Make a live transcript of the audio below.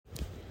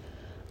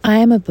I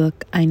Am a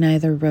Book I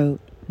Neither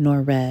Wrote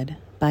Nor Read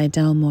by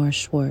Delmore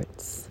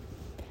Schwartz.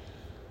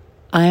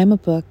 I am a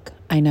book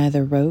I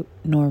neither wrote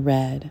nor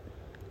read,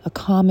 a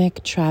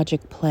comic,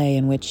 tragic play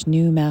in which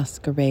new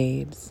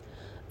masquerades,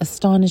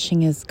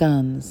 astonishing as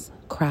guns,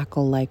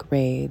 crackle like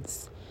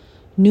raids,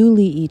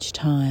 newly each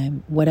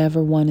time,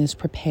 whatever one is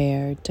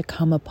prepared to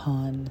come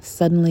upon,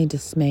 suddenly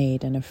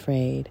dismayed and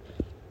afraid,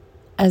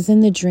 as in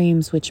the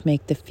dreams which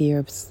make the fear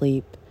of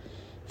sleep,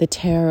 the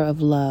terror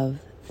of love,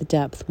 the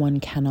depth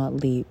one cannot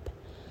leap,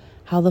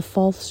 how the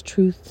false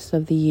truths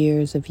of the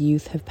years of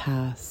youth have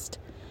passed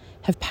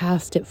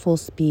at full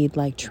speed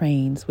like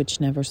trains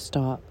which never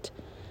stopped,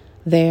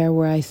 there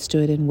where I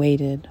stood and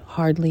waited,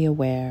 hardly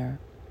aware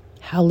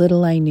how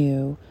little I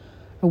knew,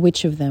 or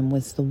which of them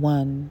was the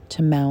one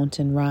to mount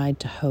and ride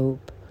to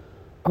hope,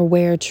 or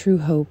where true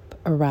hope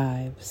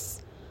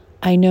arrives.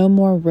 I no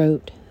more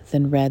wrote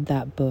than read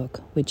that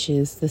book which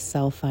is the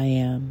self I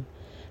am,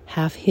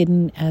 half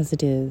hidden as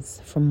it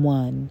is from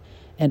one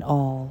and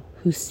all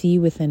who see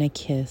within a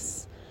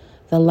kiss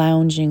the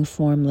lounging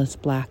formless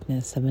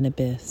blackness of an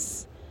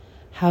abyss.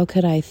 How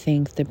could I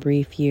think the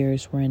brief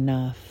years were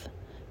enough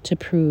to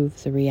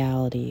prove the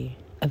reality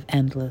of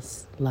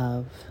endless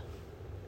love?